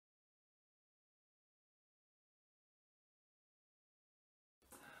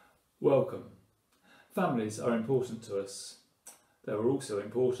Welcome. Families are important to us. They were also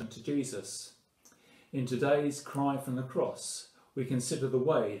important to Jesus. In today's Cry from the Cross, we consider the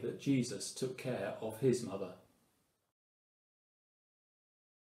way that Jesus took care of his mother.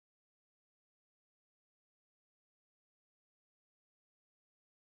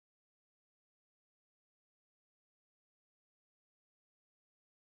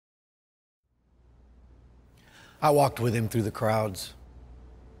 I walked with him through the crowds,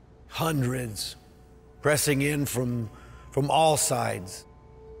 hundreds pressing in from all sides.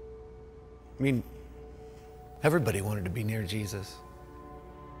 I mean, everybody wanted to be near Jesus.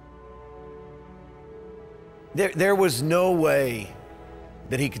 There was no way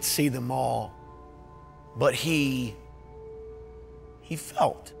that he could see them all, but he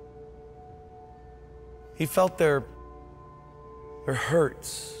felt. He felt their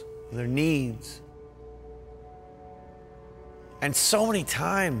hurts, their needs. And so many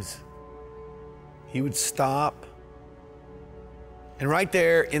times he would stop, and right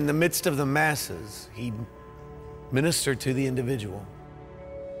there in the midst of the masses, he'd minister to the individual.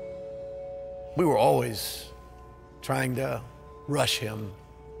 We were always trying to rush him.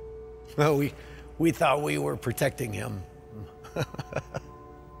 Well, we thought we were protecting him.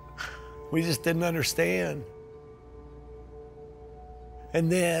 We just didn't understand.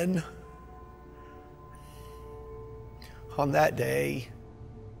 And then, on that day,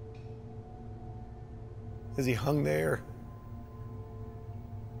 as he hung there,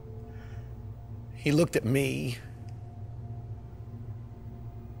 he looked at me,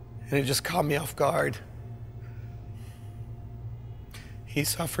 and it just caught me off guard. He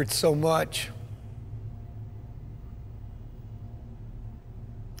suffered so much.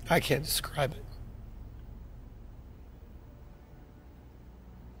 I can't describe it.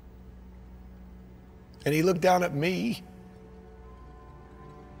 And he looked down at me,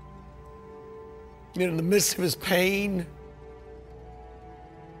 and in the midst of his pain,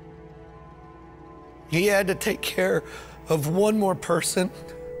 he had to take care of one more person.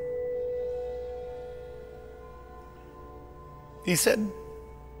 He said,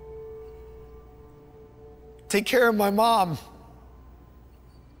 "Take care of my mom."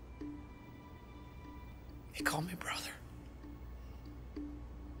 He called me brother.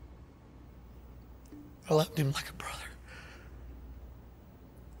 I loved him like a brother.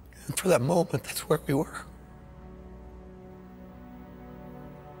 And for that moment, that's where we were.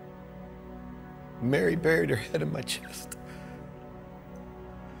 Mary buried her head in my chest,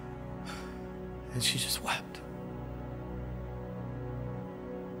 and she just wept.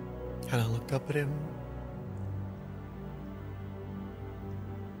 And I looked up at him,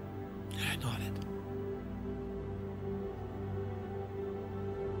 and I nodded.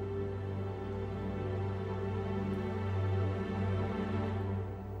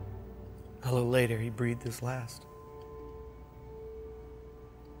 A little later, he breathed his last.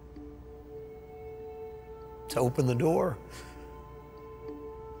 To open the door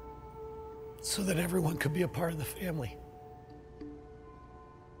so that everyone could be a part of the family.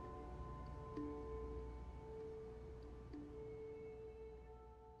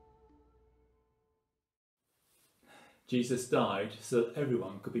 Jesus died so that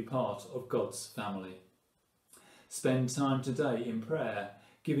everyone could be part of God's family. Spend time today in prayer,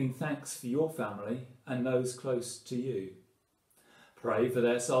 giving thanks for your family and those close to you. Pray for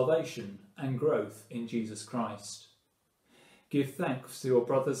their salvation and growth in Jesus Christ. Give thanks to your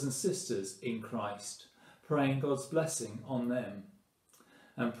brothers and sisters in Christ, praying God's blessing on them.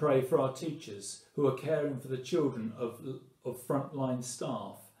 And pray for our teachers who are caring for the children of frontline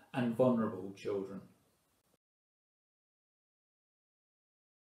staff and vulnerable children.